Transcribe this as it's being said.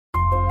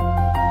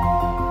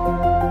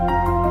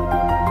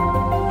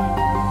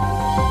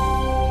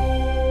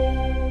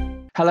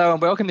Hello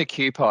and welcome to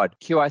QPod,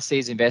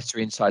 QIC's Investor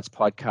Insights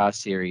podcast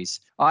series.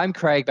 I'm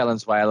Craig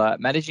Valenzuela,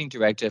 Managing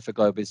Director for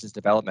Global Business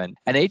Development,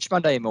 and each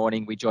Monday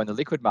morning we join the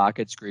Liquid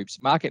Markets Group's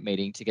market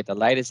meeting to get the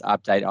latest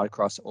update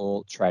across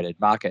all traded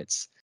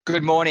markets.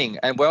 Good morning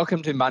and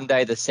welcome to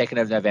Monday, the 2nd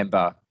of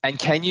November. And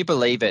can you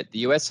believe it? The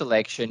US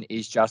election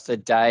is just a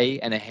day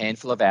and a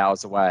handful of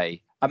hours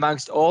away.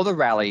 Amongst all the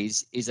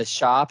rallies is a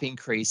sharp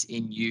increase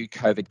in new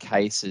COVID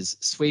cases,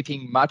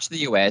 sweeping much of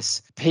the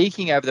US,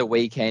 peaking over the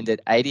weekend at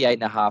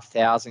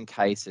 88,500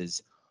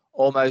 cases,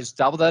 almost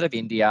double that of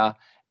India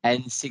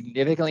and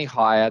significantly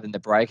higher than the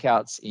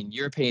breakouts in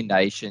European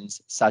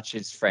nations such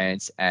as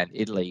France and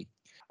Italy.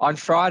 On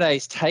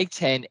Friday's Take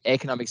 10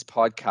 Economics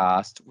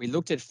podcast, we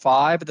looked at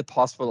 5 of the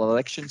possible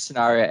election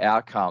scenario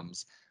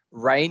outcomes,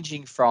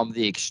 ranging from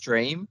the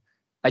extreme,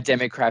 a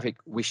Democratic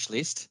wish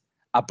list,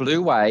 a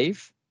blue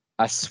wave,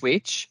 a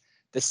switch,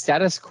 the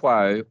status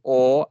quo,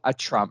 or a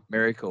Trump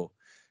miracle.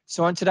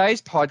 So on today's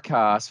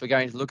podcast, we're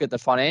going to look at the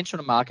financial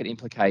and market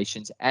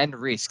implications and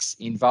risks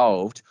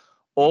involved,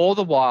 all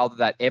the while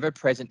that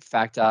ever-present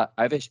factor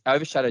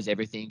overshadows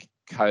everything,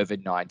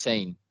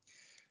 COVID-19.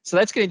 So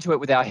let's get into it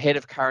with our Head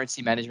of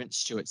Currency Management,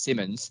 Stuart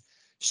Simmons.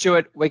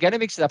 Stuart, we're going to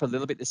mix it up a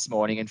little bit this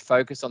morning and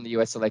focus on the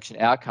US election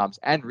outcomes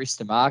and risk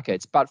to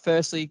markets. But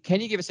firstly, can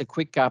you give us a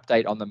quick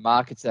update on the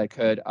markets that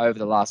occurred over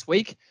the last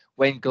week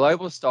when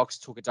global stocks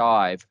took a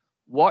dive?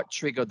 What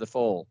triggered the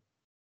fall?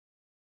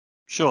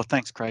 Sure,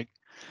 thanks, Craig.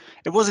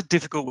 It was a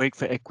difficult week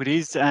for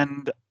equities,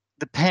 and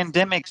the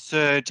pandemic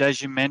surge,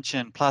 as you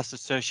mentioned, plus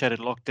associated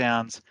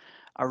lockdowns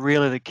are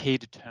really the key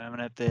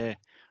determinant there.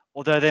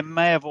 Although there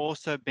may have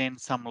also been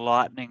some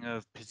lightening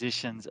of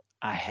positions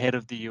ahead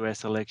of the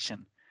US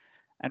election.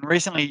 And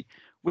recently,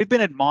 we've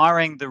been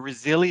admiring the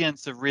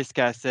resilience of risk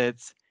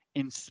assets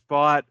in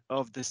spite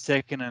of the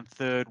second and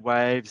third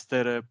waves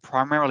that are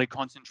primarily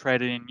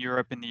concentrated in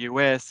Europe and the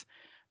US.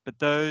 But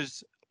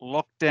those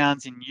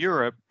lockdowns in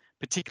Europe,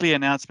 particularly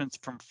announcements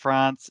from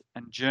France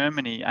and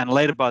Germany, and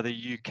later by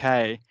the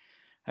UK,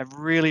 have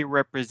really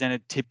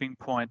represented tipping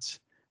points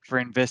for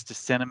investor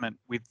sentiment,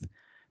 with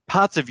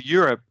parts of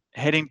Europe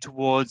heading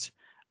towards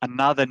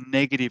another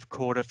negative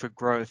quarter for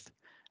growth.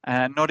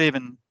 Not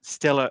even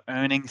stellar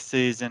earnings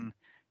season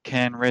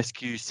can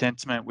rescue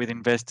sentiment, with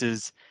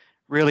investors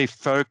really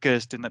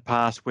focused in the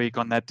past week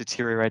on that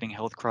deteriorating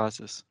health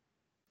crisis.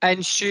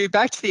 And Stu,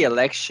 back to the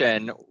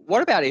election,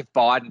 what about if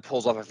Biden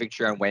pulls off a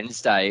victory on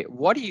Wednesday?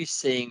 What are you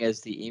seeing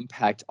as the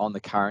impact on the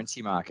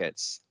currency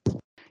markets?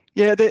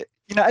 Yeah,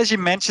 as you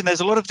mentioned, there's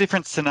a lot of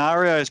different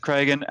scenarios,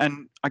 Craig,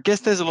 and I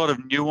guess there's a lot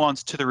of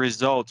nuance to the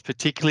results,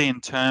 particularly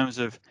in terms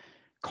of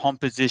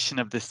composition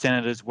of the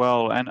Senate as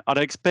well. And I'd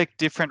expect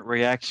different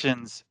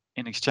reactions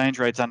in exchange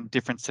rates on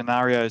different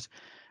scenarios,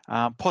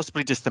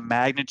 possibly just the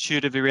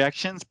magnitude of the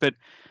reactions, but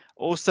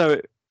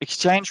also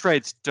exchange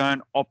rates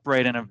don't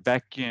operate in a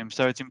vacuum.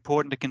 So it's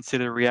important to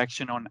consider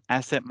reaction on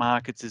asset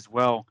markets as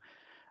well.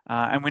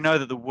 And we know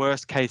that the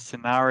worst case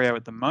scenario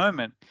at the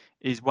moment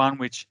is one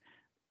which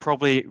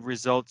probably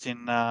results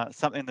in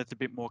something that's a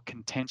bit more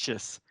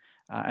contentious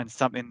and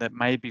something that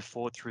may be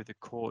fought through the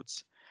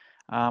courts.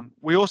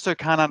 We also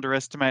can't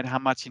underestimate how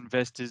much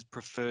investors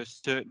prefer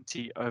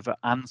certainty over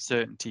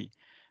uncertainty.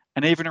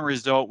 And even a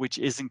result which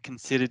isn't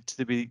considered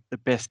to be the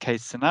best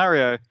case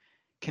scenario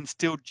can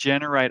still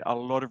generate a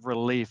lot of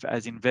relief,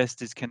 as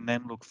investors can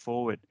then look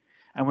forward.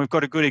 And we've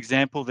got a good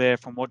example there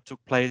from what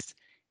took place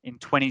in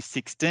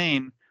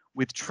 2016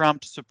 with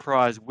Trump's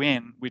surprise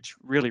win, which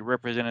really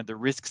represented the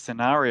risk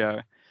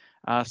scenario.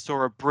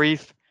 Saw a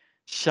brief,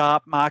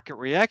 sharp market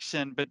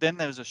reaction, but then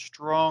there was a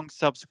strong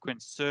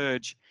subsequent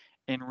surge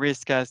in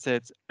risk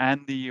assets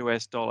and the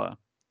US dollar.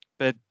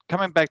 But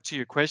coming back to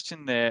your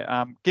question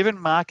there, given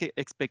market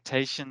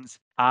expectations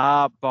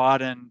are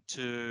Biden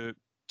to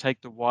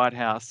take the White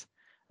House,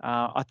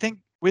 I think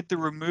with the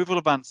removal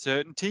of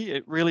uncertainty,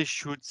 it really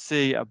should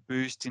see a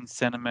boost in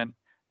sentiment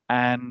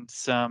and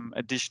some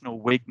additional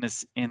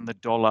weakness in the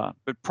dollar,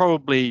 but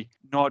probably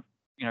not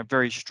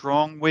very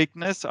strong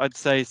weakness. I'd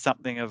say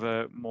something of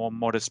a more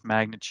modest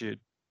magnitude.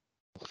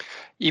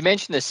 You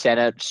mentioned the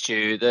Senate,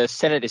 Stu. The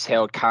Senate is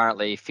held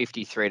currently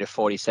 53 to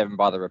 47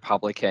 by the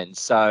Republicans.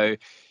 So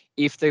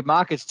if the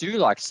markets do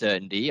like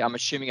certainty, I'm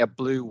assuming a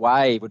blue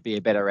wave would be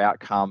a better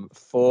outcome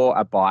for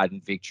a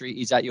Biden victory.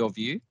 Is that your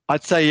view?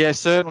 I'd say, yeah,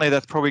 certainly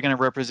that's probably going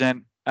to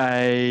represent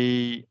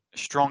a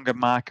stronger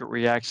market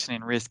reaction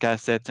in risk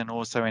assets and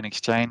also in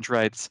exchange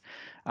rates.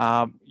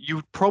 You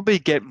would probably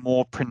get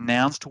more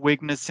pronounced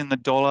weakness in the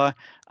dollar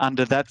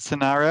under that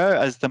scenario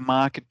as the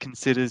market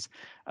considers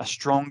a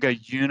stronger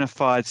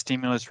unified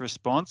stimulus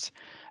response,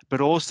 but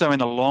also in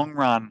the long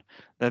run,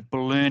 that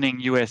ballooning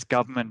US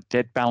government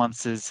debt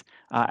balances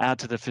out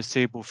to the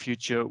foreseeable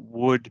future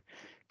would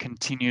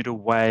continue to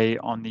weigh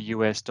on the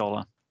US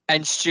dollar.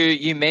 And Stu,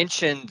 you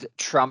mentioned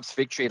Trump's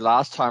victory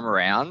last time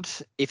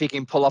around. If he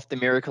can pull off the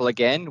miracle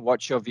again,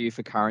 what's your view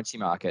for currency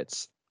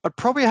markets? I'd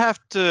probably have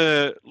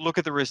to look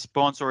at the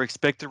response or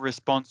expect a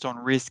response on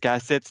risk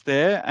assets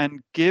there.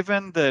 And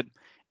given that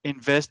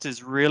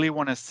investors really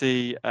want to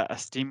see a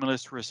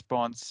stimulus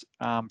response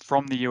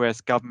from the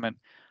US government,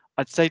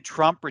 I'd say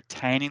Trump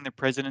retaining the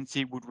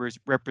presidency would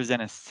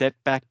represent a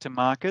setback to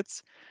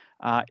markets,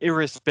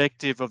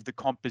 irrespective of the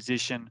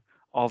composition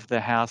of the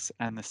House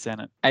and the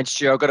Senate. And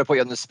Stu, I've got to put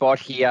you on the spot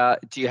here.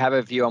 Do you have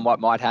a view on what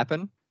might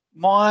happen?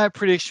 My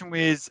prediction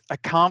is a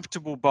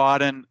comfortable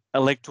Biden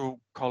electoral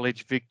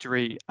college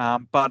victory,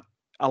 but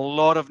a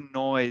lot of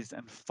noise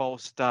and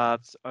false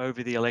starts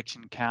over the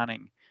election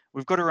counting.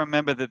 We've got to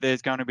remember that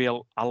there's going to be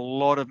a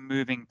lot of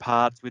moving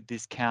parts with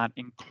this count,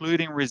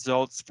 including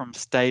results from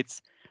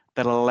states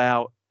that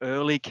allow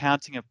early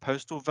counting of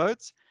postal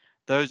votes.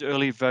 Those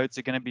early votes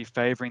are going to be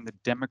favoring the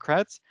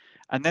Democrats.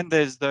 And then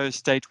there's those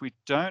states we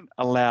don't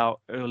allow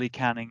early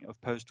counting of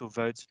postal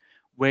votes,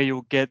 where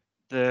you'll get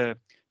the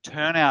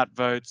turnout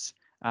votes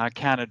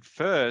counted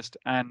first,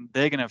 and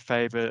they're going to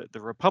favor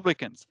the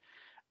Republicans.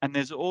 And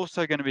there's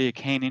also going to be a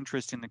keen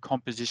interest in the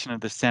composition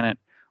of the Senate,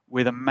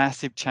 with a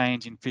massive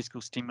change in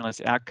fiscal stimulus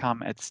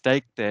outcome at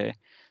stake there.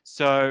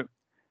 So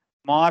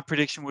my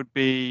prediction would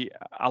be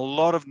a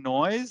lot of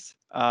noise,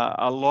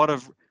 a lot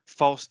of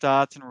false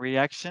starts and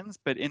reactions,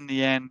 but in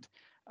the end,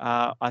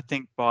 I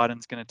think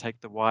Biden's going to take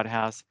the White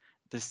House.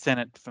 The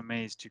Senate, for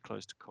me, is too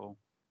close to call.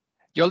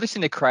 You're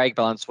listening to Craig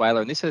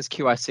Valenzuela, and this is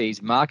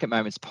QIC's Market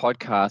Moments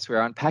podcast.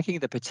 We're unpacking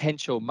the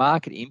potential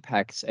market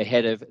impacts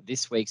ahead of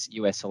this week's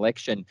US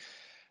election.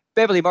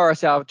 Beverly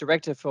Morris, our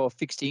Director for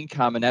Fixed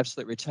Income and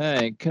Absolute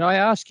Return, can I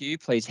ask you,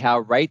 please,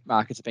 how rate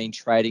markets have been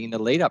trading in the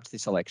lead up to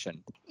this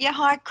election? Yeah,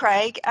 hi,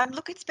 Craig.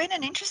 Look, it's been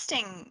an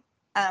interesting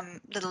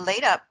little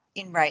lead up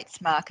in rates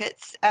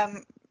markets.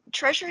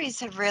 Treasuries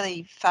have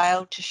really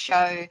failed to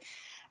show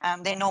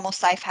their normal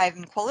safe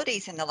haven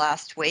qualities in the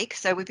last week.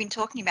 So we've been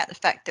talking about the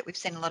fact that we've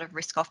seen a lot of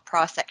risk off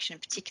price action,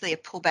 particularly a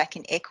pullback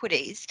in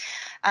equities.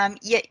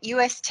 Yet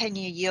US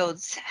 10-year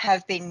yields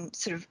have been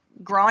sort of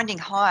grinding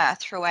higher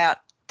throughout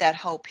that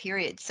whole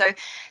period. So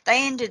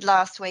they ended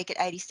last week at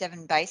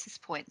 87 basis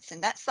points,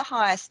 and that's the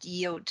highest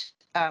yield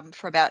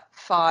for about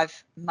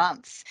 5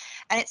 months.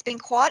 And it's been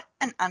quite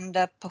an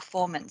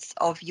underperformance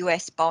of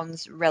US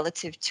bonds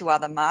relative to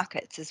other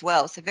markets as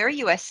well. So very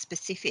US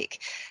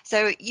specific.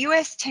 So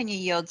US 10-year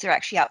yields are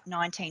actually up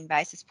 19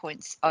 basis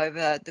points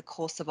over the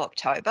course of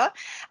October.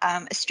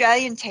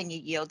 Australian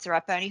 10-year yields are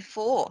up only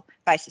 4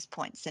 basis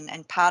points.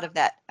 And part of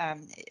that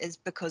is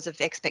because of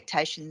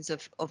expectations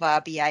of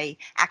RBA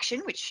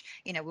action, which,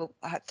 we'll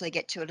hopefully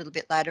get to a little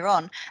bit later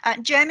on.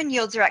 German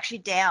yields are actually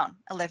down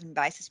 11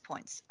 basis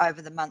points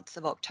over the month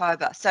of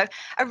October. So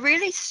a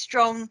really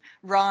strong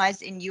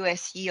rise in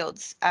US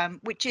yields,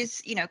 which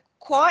is,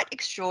 quite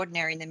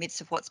extraordinary in the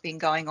midst of what's been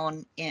going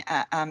on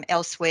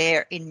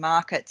elsewhere in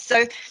markets.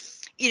 So,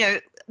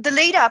 the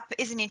lead up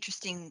is an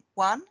interesting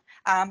one,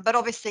 but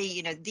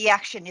obviously, the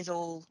action is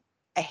all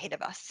ahead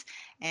of us.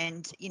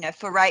 And,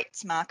 for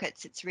rates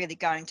markets, it's really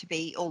going to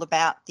be all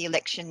about the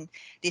election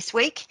this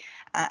week.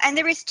 And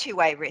there is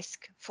two-way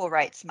risk for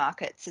rates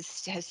markets,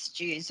 as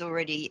Stu's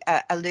already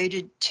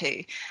alluded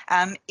to.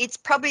 It's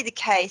probably the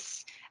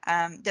case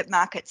that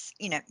markets,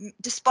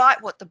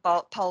 despite what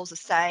the polls are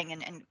saying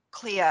and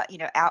clear,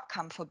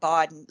 outcome for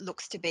Biden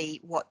looks to be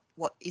what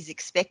is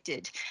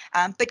expected.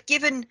 But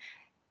given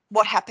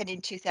what happened in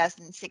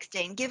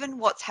 2016, given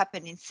what's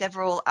happened in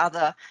several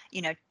other,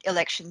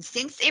 elections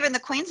since, even the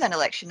Queensland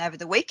election over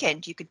the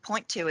weekend, you could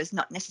point to as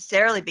not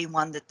necessarily being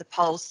one that the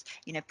polls,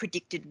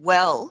 predicted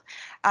well,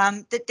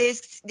 that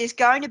there's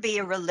going to be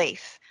a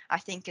relief, I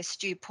think, as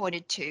Stu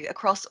pointed to,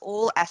 across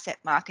all asset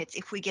markets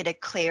if we get a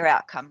clear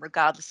outcome,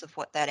 regardless of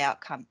what that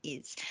outcome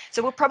is.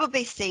 So we'll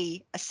probably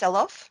see a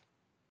sell-off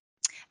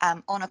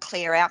on a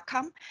clear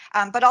outcome.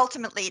 But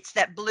ultimately, it's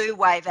that blue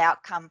wave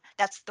outcome.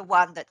 That's the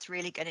one that's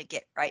really going to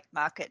get rate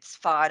markets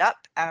fired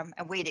up. And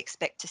we'd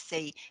expect to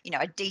see,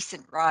 a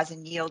decent rise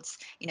in yields,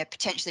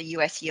 potentially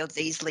US yields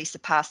easily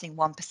surpassing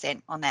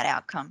 1% on that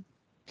outcome.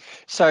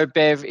 So,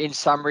 Bev, in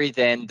summary,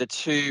 then, the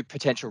two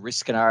potential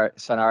risk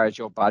scenarios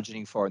you're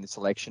budgeting for in this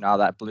election are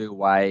that blue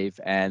wave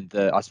and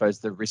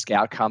the risk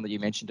outcome that you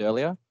mentioned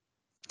earlier?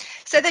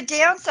 So the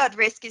downside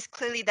risk is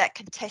clearly that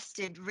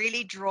contested,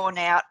 really drawn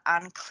out,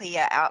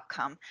 unclear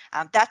outcome.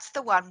 That's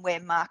the one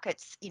where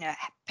markets,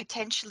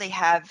 potentially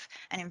have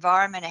an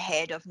environment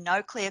ahead of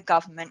no clear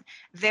government,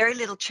 very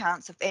little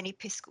chance of any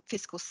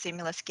fiscal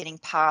stimulus getting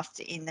passed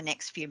in the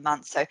next few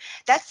months. So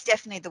that's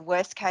definitely the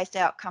worst case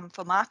outcome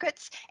for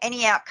markets.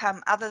 Any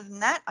outcome other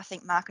than that, I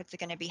think markets are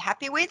going to be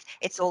happy with.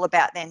 It's all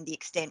about then the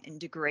extent and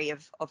degree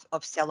of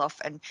sell-off,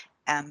 and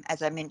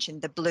as I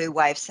mentioned, the blue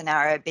wave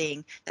scenario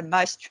being the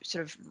most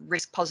sort of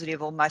risk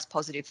positive or most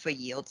positive for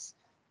yields.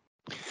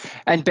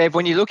 And Bev,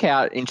 when you look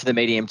out into the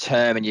medium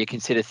term and you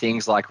consider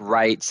things like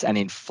rates and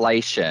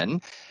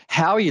inflation,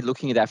 how are you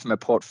looking at that from a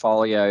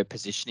portfolio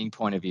positioning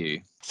point of view?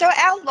 So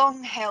our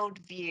long-held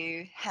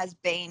view has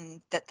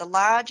been that the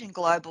large and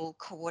global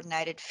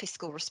coordinated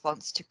fiscal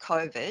response to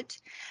COVID,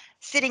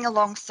 sitting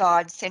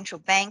alongside central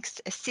banks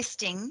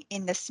assisting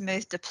in the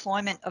smooth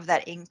deployment of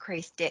that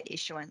increased debt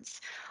issuance,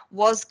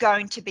 was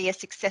going to be a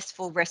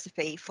successful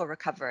recipe for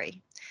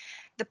recovery.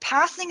 the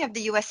passing of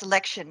the US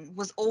election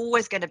was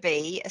always going to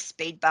be a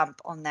speed bump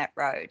on that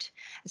road.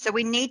 So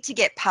we need to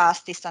get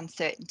past this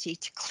uncertainty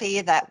to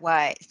clear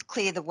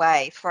the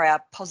way for our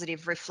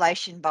positive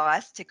reflation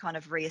bias to kind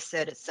of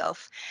reassert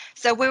itself.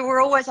 So we were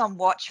always on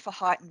watch for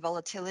heightened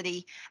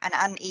volatility and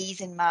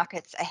unease in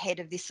markets ahead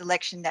of this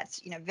election.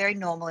 That's very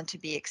normal and to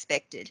be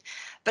expected.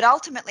 But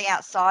ultimately,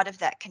 outside of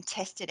that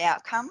contested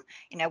outcome,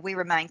 we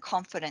remain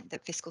confident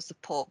that fiscal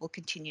support will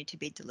continue to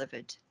be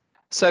delivered.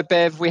 So,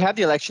 Bev, we have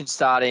the election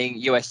starting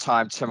US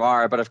time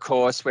tomorrow, but of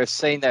course, we've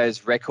seen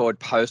those record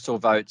postal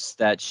votes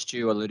that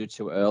Stu alluded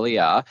to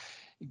earlier.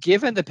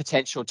 Given the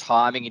potential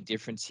timing and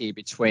difference here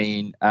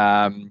between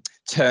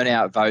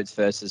turnout votes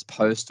versus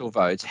postal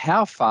votes,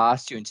 how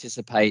fast do you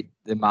anticipate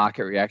the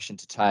market reaction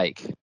to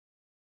take?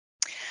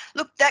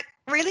 Look, that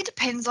really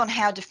depends on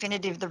how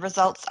definitive the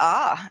results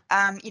are.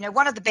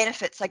 One of the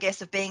benefits, I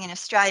guess, of being in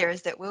Australia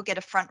is that we'll get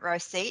a front row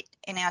seat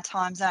in our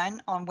time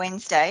zone on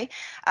Wednesday.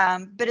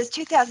 But as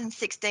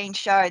 2016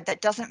 showed,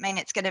 that doesn't mean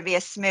it's going to be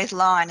a smooth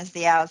line as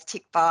the hours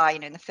tick by.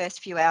 In the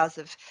first few hours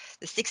of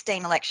the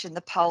 16 election,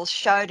 the polls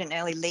showed an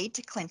early lead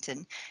to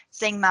Clinton.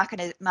 Seeing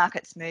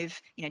markets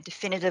move,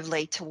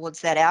 definitively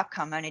towards that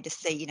outcome, only to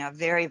see, a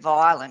very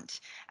violent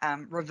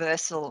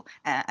reversal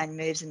and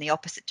moves in the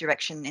opposite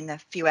direction in the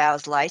few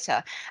hours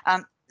later.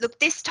 Look,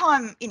 this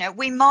time,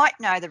 we might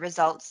know the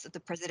results of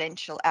the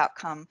presidential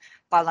outcome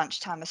by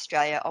lunchtime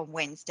Australia on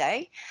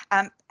Wednesday.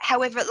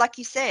 However, like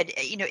you said,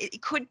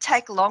 it could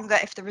take longer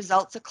if the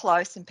results are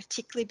close, and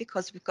particularly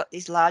because we've got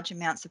these large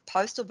amounts of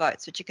postal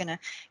votes, which are going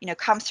to,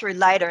 come through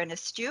later. And as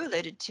Stu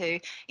alluded to,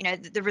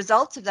 the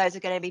results of those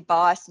are going to be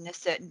biased in a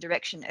certain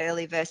direction,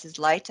 early versus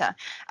later.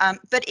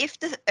 But if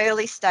the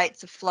early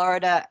states of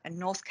Florida and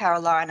North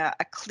Carolina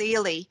are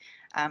clearly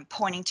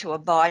pointing to a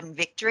Biden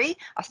victory,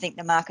 I think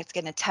the market's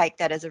going to take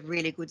that as a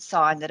really good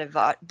sign that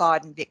a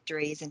Biden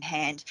victory is in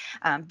hand.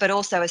 But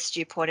also, as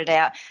Stu pointed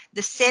out,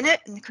 the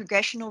Senate and the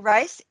congressional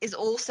race is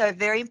also a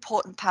very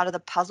important part of the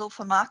puzzle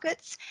for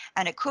markets,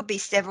 and it could be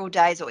several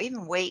days or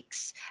even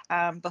weeks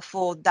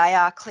before they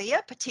are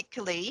clear,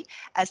 particularly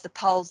as the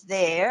polls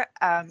there,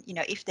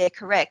 if they're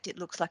correct, it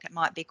looks like it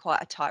might be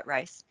quite a tight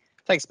race.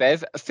 Thanks,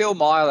 Bev. Phil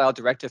Mile, our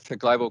Director for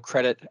Global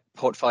Credit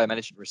Portfolio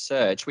Management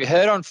Research. We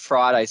heard on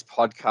Friday's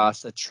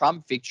podcast a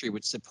Trump victory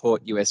would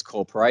support US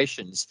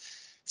corporations.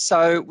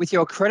 So with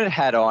your credit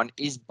hat on,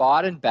 is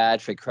Biden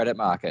bad for credit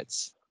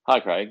markets?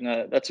 Hi, Craig.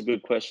 No, that's a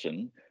good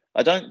question.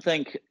 I don't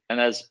think, and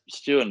as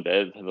Stu and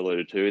Bev have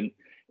alluded to,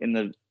 in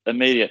the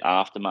immediate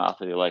aftermath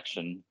of the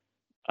election,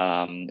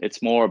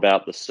 it's more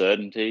about the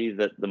certainty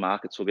that the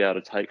markets will be able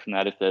to take from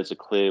that if there's a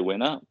clear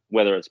winner,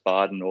 whether it's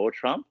Biden or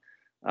Trump.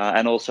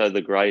 And also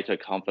the greater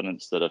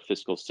confidence that a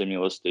fiscal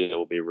stimulus deal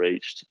will be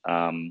reached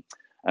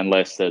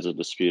unless there's a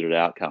disputed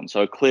outcome.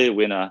 So a clear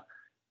winner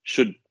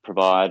should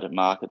provide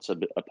markets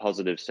a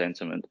positive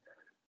sentiment.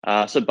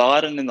 So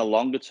Biden in the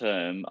longer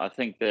term, I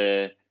think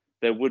there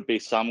would be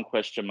some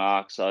question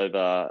marks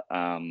over,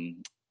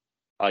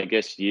 I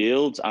guess,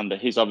 yields.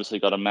 He's obviously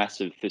got a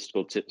massive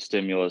fiscal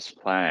stimulus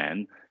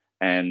plan,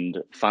 and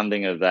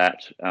funding of that,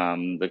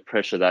 the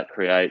pressure that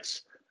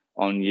creates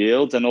on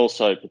yields, and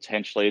also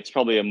potentially it's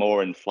probably a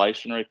more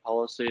inflationary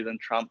policy than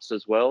Trump's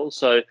as well.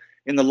 So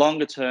in the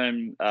longer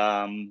term,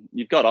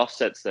 you've got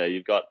offsets there.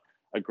 You've got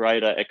a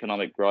greater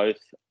economic growth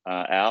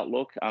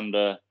outlook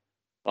under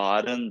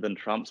Biden than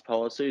Trump's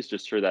policies,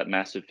 just through that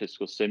massive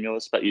fiscal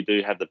stimulus, but you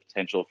do have the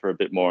potential for a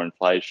bit more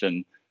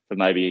inflation, for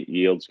maybe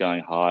yields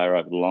going higher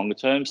over the longer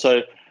term.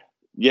 So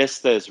yes,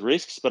 there's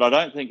risks, but I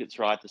don't think it's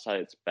right to say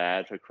it's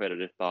bad for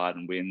credit if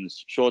Biden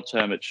wins. Short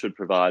term, it should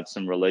provide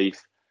some relief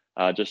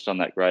just on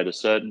that greater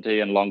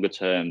certainty, and longer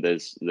term,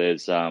 there's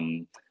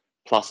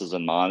pluses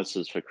and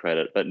minuses for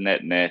credit. But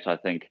net, I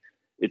think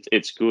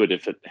it's good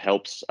if it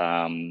helps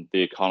the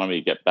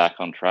economy get back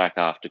on track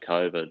after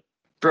COVID.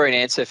 Brilliant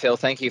answer, Phil.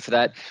 Thank you for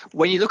that.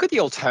 When you look at the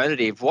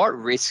alternative, what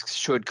risks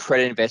should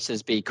credit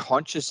investors be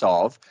conscious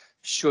of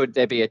should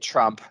there be a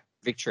Trump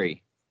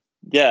victory?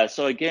 Yeah,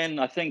 so again,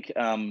 I think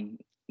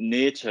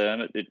near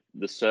term,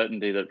 the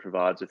certainty that it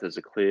provides if there's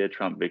a clear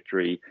Trump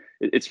victory,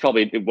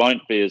 it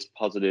won't be as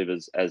positive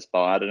as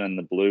Biden and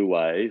the blue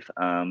wave,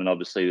 and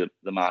obviously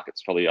the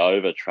market's probably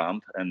over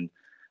Trump.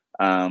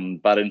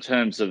 But in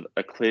terms of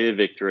a clear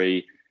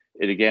victory,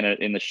 it again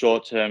in the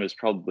short term is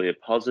probably a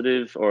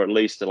positive, or at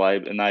least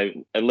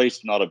at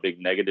least not a big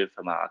negative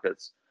for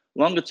markets.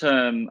 Longer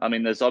term, I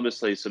mean, there's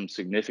obviously some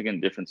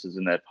significant differences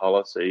in their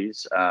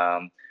policies.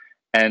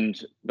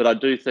 But I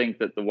do think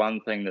that the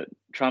one thing that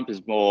Trump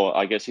is more,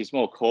 I guess he's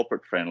more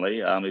corporate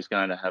friendly. He's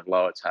going to have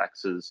lower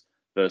taxes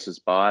versus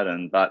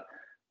Biden, but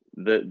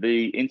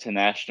the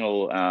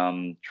international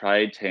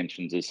trade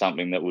tensions is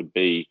something that would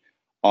be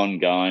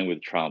ongoing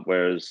with Trump,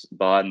 whereas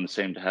Biden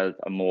seemed to have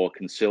a more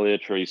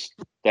conciliatory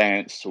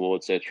stance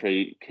towards their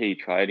key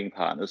trading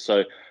partners.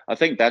 So I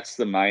think that's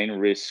the main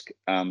risk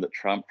that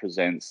Trump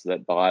presents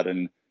that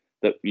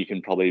you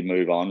can probably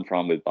move on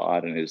from with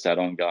Biden, is that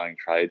ongoing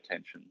trade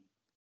tension.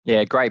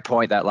 Yeah, great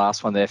point, that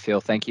last one there, Phil.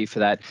 Thank you for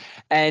that.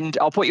 And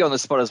I'll put you on the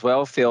spot as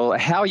well, Phil.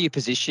 How are you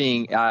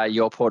positioning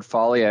your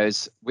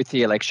portfolios with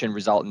the election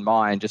result in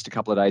mind just a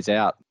couple of days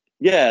out?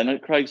 Yeah, no,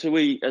 Craig. So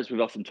as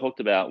we've often talked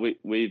about,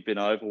 we've been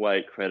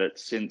overweight credit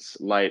since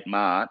late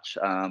March,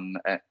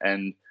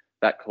 and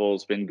that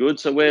call's been good.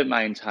 So we're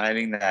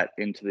maintaining that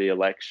into the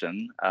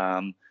election,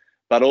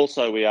 but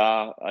also we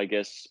are, I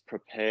guess,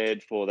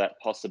 prepared for that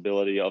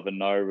possibility of a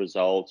no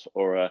result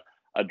or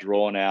a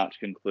drawn out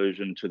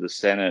conclusion to the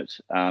Senate,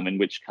 in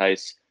which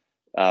case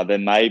there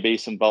may be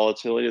some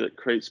volatility that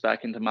creeps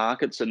back into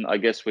markets. And I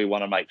guess we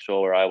want to make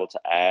sure we're able to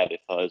add if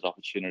those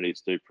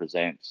opportunities do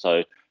present.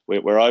 So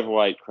we're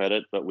overweight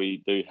credit, but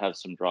we do have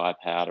some dry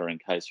powder in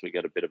case we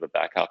get a bit of a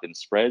backup in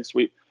spreads.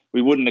 We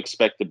wouldn't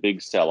expect a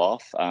big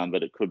sell-off,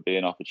 but it could be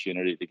an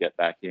opportunity to get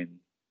back in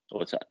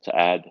or to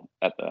add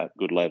at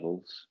good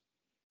levels.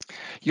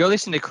 You're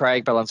listening to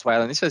Craig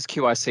Valenzuela, and this is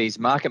QIC's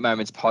Market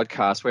Moments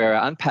podcast, where we're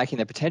unpacking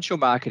the potential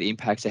market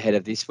impacts ahead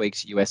of this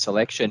week's US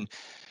election.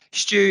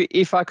 Stu,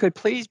 if I could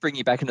please bring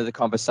you back into the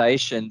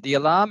conversation, the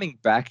alarming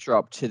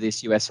backdrop to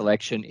this US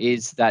election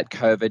is that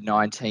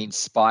COVID-19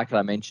 spike that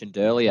I mentioned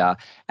earlier,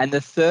 and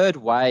the third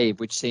wave,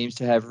 which seems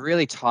to have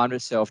really timed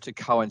itself to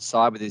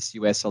coincide with this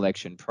US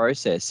election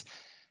process.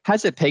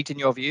 Has it peaked in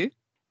your view?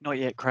 Not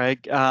yet,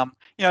 Craig.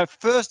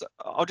 First,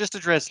 I'll just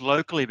address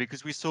locally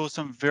because we saw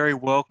some very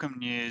welcome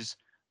news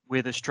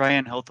with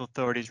Australian health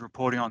authorities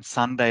reporting on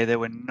Sunday there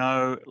were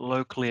no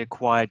locally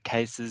acquired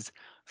cases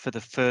for the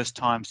first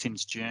time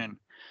since June.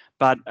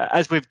 But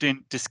as we've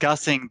been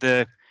discussing,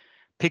 the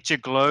picture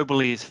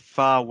globally is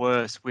far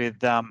worse, with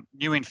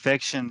new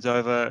infections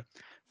over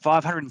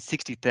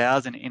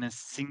 560,000 in a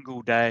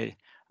single day.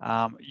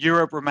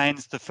 Europe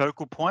remains the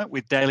focal point,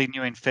 with daily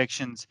new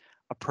infections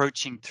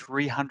approaching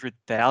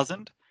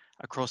 300,000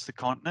 across the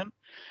continent.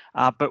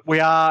 But we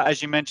are,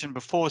 as you mentioned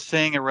before,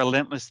 seeing a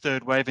relentless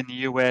third wave in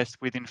the US,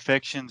 with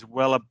infections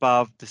well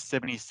above the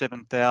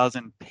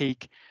 77,000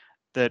 peak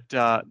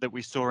that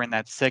we saw in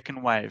that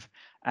second wave,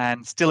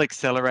 and still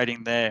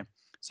accelerating there.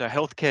 So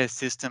healthcare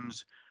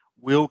systems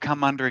will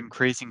come under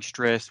increasing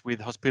stress, with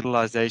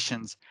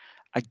hospitalizations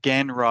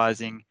again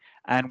rising,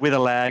 and with a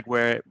lag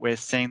where we're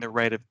seeing the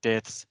rate of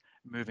deaths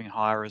moving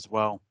higher as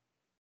well.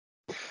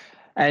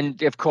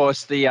 And of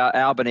course, the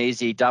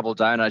Albanese double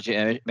donut, as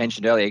you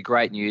mentioned earlier,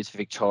 great news for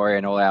Victoria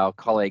and all our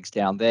colleagues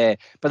down there.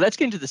 But let's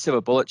get into the silver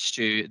bullet,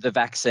 Stu, the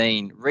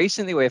vaccine.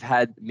 Recently, we've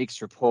had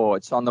mixed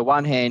reports. On the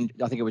one hand,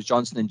 I think it was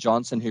Johnson &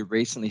 Johnson who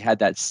recently had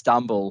that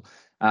stumble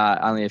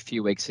only a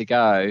few weeks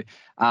ago.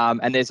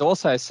 And there's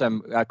also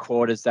some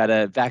quarters that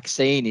a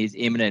vaccine is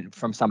imminent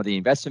from some of the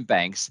investment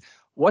banks.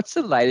 What's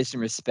the latest in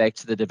respect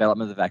to the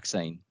development of the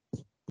vaccine?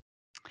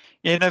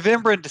 Yeah,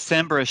 November and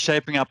December are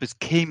shaping up as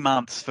key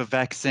months for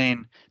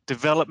vaccine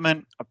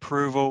development,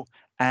 approval,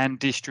 and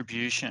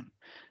distribution.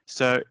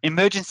 So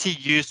emergency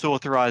use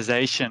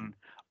authorization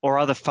or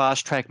other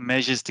fast-track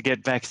measures to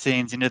get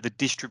vaccines into the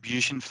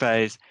distribution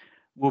phase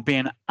will be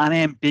an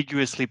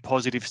unambiguously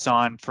positive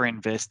sign for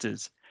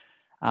investors.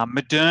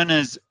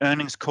 Moderna's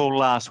earnings call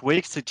last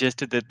week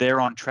suggested that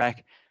they're on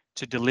track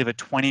to deliver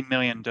 20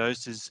 million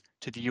doses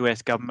to the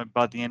US government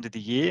by the end of the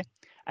year.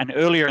 And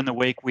earlier in the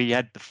week, we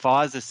had the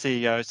Pfizer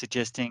CEO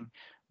suggesting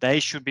they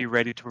should be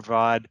ready to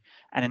provide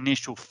an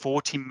initial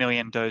 40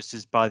 million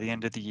doses by the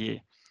end of the year.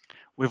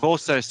 We've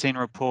also seen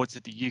reports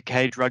that the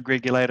UK drug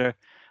regulator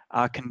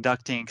are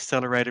conducting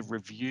accelerated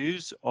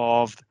reviews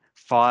of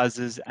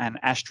Pfizer's and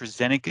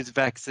AstraZeneca's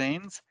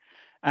vaccines.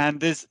 And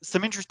there's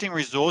some interesting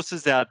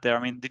resources out there.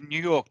 I mean, the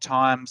New York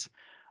Times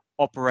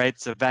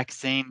operates a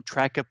vaccine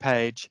tracker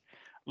page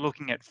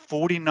looking at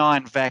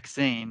 49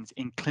 vaccines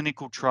in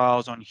clinical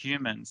trials on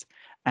humans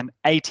and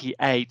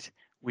 88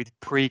 with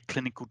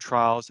preclinical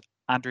trials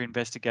under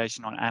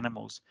investigation on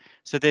animals.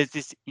 So there's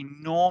this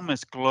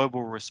enormous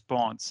global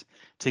response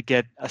to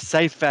get a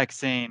safe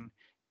vaccine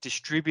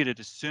distributed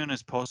as soon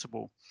as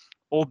possible,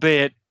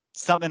 albeit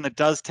something that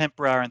does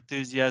temper our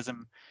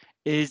enthusiasm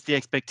is the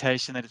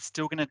expectation that it's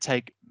still going to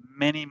take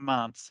many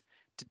months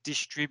to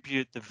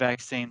distribute the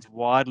vaccines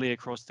widely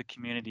across the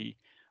community,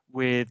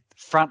 with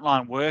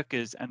frontline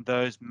workers and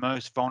those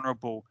most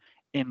vulnerable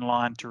in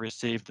line to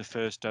receive the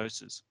first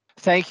doses.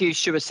 Thank you,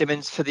 Stuart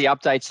Simmons, for the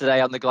updates today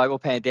on the global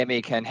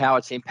pandemic and how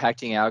it's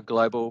impacting our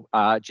global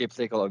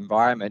geopolitical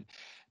environment.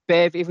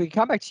 Bev, if we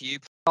come back to you,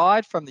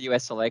 aside from the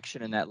US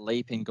election and that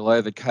leap in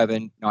global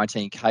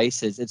COVID-19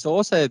 cases, it's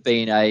also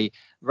been a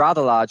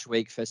rather large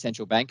week for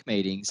central bank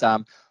meetings.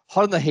 Hot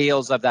on the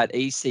heels of that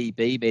ECB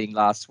meeting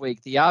last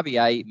week, the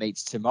RBA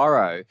meets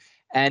tomorrow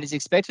and is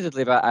expected to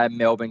deliver a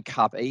Melbourne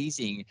Cup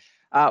easing.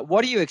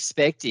 What are you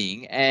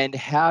expecting, and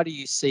how do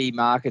you see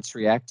markets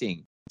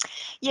reacting?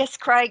 Yes,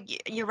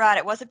 Craig, you're right.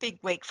 It was a big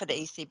week for the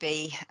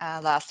ECB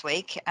last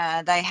week.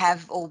 They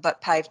have all but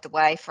paved the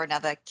way for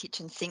another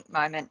kitchen sink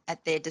moment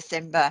at their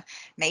December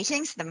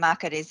meetings. The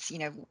market is,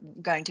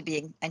 going to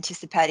be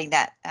anticipating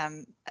that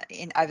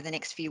over the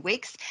next few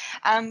weeks.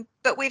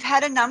 But we've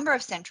had a number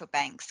of central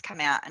banks come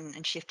out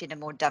and shift in a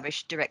more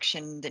dovish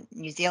direction. The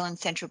New Zealand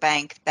Central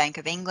Bank, Bank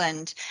of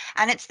England,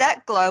 and it's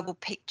that global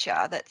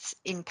picture that's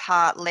in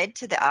part led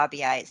to the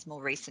RBA's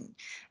more recent,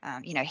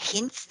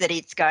 hints that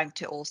it's going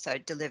to also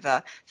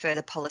deliver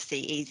further policy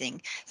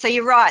easing. So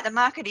you're right, the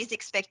market is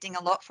expecting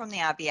a lot from the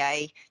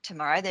RBA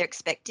tomorrow. They're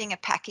expecting a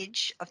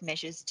package of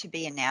measures to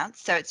be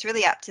announced. So it's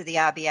really up to the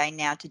RBA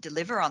now to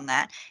deliver on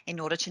that in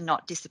order to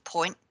not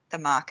disappoint the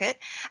market.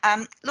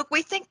 Look,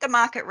 we think the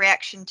market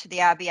reaction to the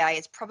RBA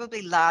is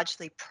probably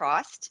largely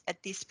priced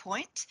at this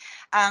point.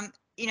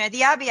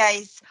 The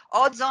RBA's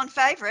odds-on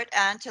favourite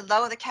to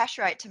lower the cash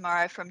rate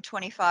tomorrow from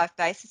 25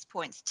 basis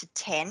points to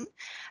 10.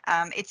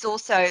 It's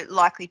also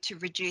likely to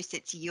reduce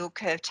its yield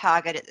curve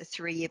target at the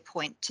 3-year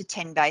point to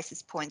 10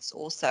 basis points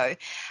also.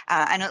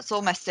 And it's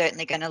almost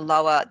certainly going to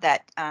lower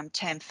that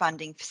term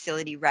funding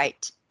facility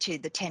rate to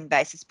the 10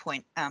 basis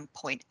point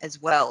as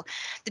well.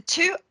 The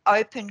two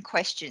open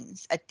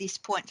questions at this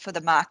point for the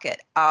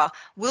market are,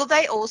 will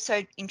they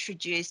also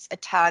introduce a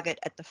target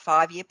at the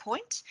 5-year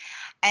point?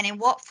 And in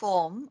what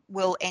form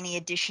will any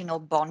additional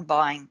bond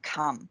buying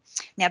come?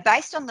 Now,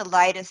 based on the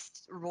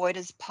latest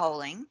Reuters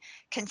polling,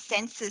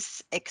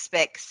 consensus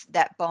expects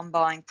that bond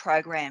buying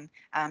program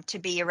to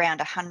be around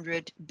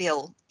 100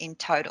 bill in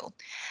total.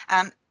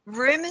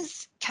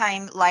 Rumours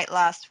came late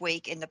last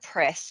week in the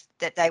press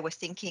that they were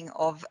thinking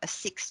of a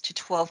 6 to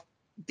 12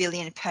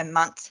 billion per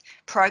month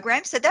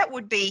program. So that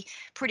would be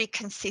pretty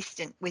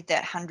consistent with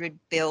that 100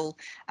 bill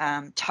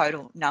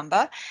total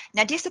number.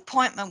 Now,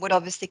 disappointment would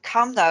obviously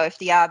come, though, if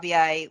the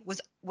RBA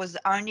was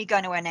only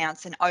going to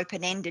announce an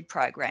open-ended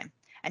program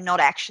and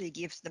not actually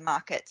give the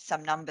market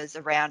some numbers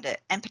around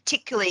it, and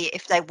particularly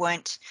if they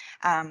weren't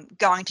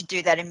going to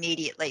do that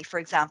immediately. For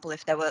example,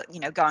 if they were,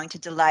 going to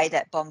delay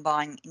that bond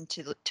buying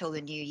till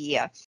the new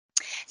year.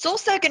 It's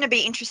also going to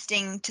be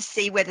interesting to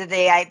see whether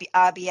the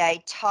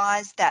RBA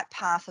ties that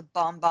path of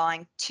bond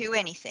buying to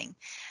anything.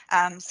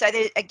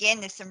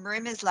 There's some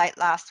rumours late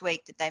last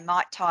week that they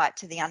might tie it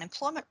to the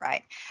unemployment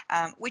rate,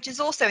 which is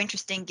also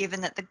interesting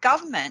given that the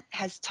government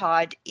has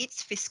tied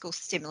its fiscal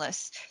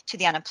stimulus to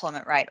the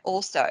unemployment rate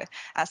also.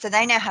 So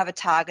they now have a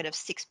target of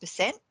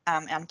 6%.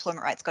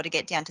 Unemployment rate's got to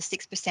get down to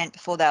 6%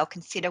 before they'll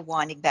consider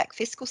winding back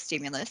fiscal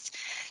stimulus.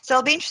 So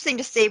it'll be interesting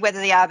to see whether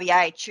the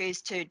RBA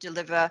choose to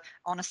deliver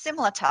on a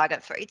similar target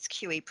for its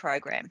QE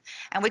program.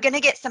 And we're going to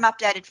get some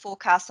updated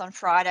forecasts on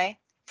Friday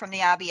from the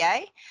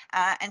RBA.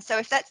 And so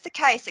if that's the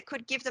case, it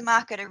could give the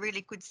market a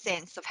really good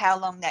sense of how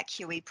long that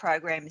QE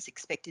program is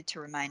expected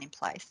to remain in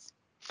place.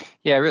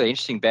 Yeah, really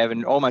interesting, Bev,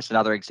 and almost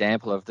another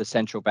example of the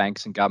central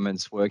banks and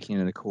governments working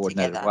in a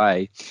coordinated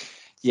way.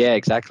 Yeah,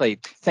 exactly.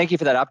 Thank you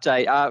for that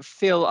update.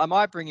 Phil, I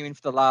might bring you in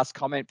for the last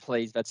comment,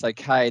 please, if that's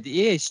okay.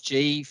 The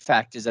ESG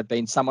factors have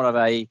been somewhat of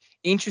an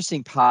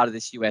interesting part of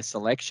this US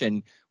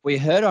election. We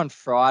heard on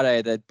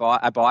Friday that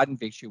a Biden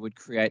victory would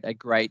create a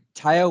great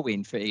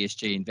tailwind for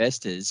ESG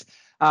investors.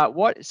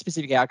 What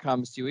specific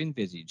outcomes do you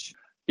envisage?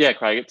 Yeah,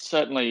 Craig, it's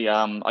certainly,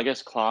 I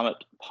guess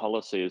climate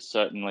policy is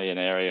certainly an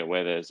area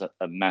where there's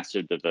a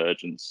massive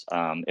divergence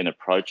in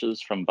approaches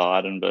from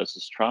Biden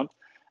versus Trump.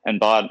 And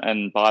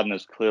Biden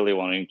is clearly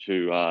wanting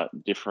to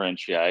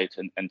differentiate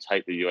and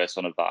take the US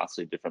on a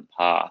vastly different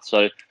path.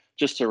 So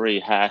just to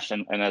rehash,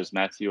 and as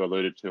Matthew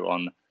alluded to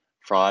on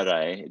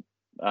Friday,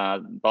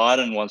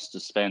 Biden wants to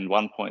spend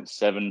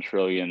 $1.7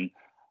 trillion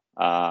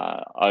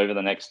over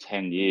the next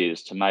 10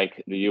 years to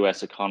make the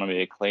US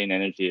economy a clean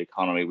energy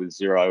economy with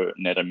zero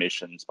net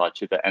emissions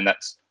and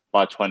that's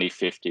by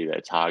 2050,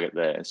 their target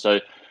there. So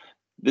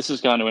this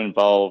is going to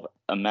involve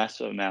a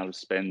massive amount of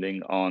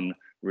spending on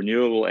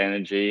renewable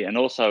energy and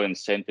also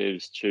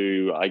incentives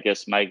to, I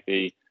guess, make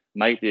the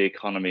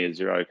economy a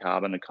zero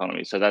carbon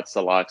economy. So that's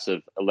the likes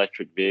of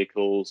electric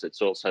vehicles.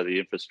 It's also the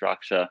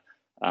infrastructure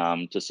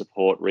to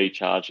support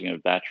recharging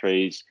of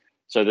batteries.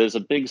 So there's a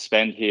big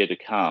spend here to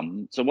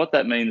come. So what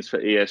that means for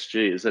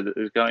ESG is that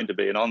there's going to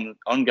be an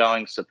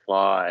ongoing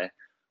supply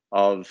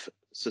of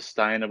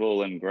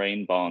sustainable and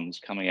green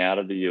bonds coming out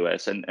of the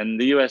US. And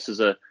the US is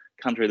a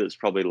country that's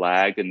probably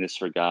lagged in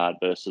this regard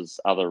versus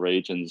other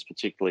regions,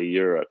 particularly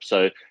Europe.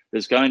 So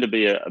there's going to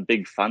be a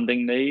big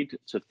funding need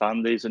to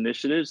fund these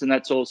initiatives. And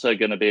that's also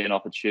going to be an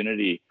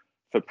opportunity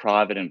for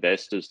private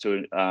investors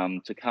to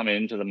come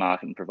into the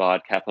market and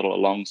provide capital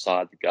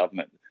alongside the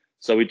government.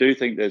 So we do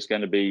think there's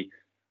going to be,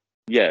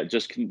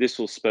 this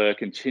will spur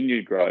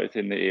continued growth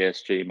in the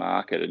ESG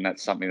market. And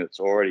that's something that's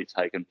already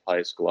taken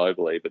place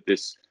globally. But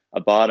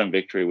a Biden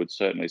victory would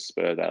certainly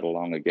spur that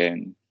along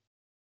again.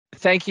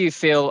 Thank you,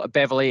 Phil,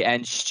 Beverly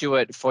and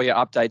Stuart, for your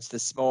updates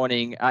this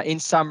morning. In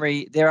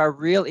summary, there are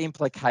real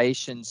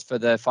implications for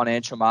the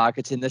financial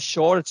markets in the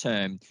shorter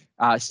term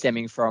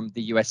stemming from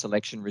the US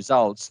election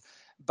results.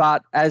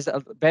 But as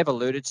Bev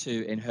alluded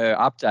to in her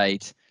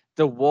update,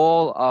 the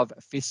wall of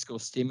fiscal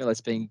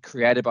stimulus being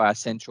created by our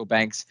central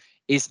banks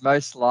is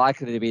most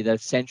likely to be the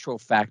central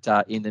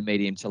factor in the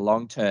medium to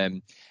long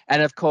term.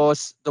 And of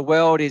course, the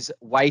world is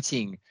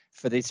waiting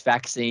for this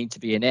vaccine to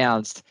be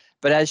announced.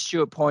 But as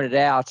Stuart pointed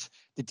out,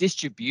 the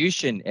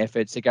distribution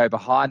efforts to go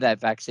behind that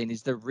vaccine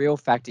is the real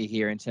factor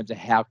here in terms of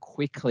how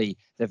quickly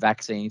the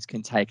vaccines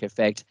can take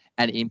effect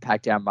and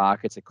impact our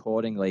markets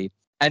accordingly.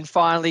 And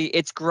finally,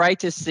 it's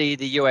great to see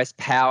the US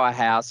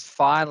powerhouse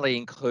finally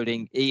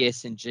including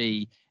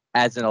ESG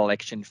as an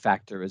election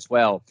factor as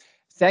well.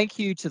 Thank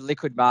you to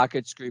Liquid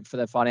Markets Group for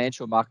the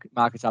financial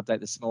markets update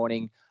this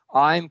morning.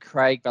 I'm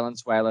Craig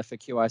Valenzuela for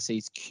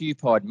QIC's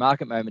QPod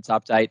Market Moments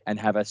Update, and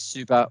have a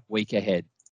super week ahead.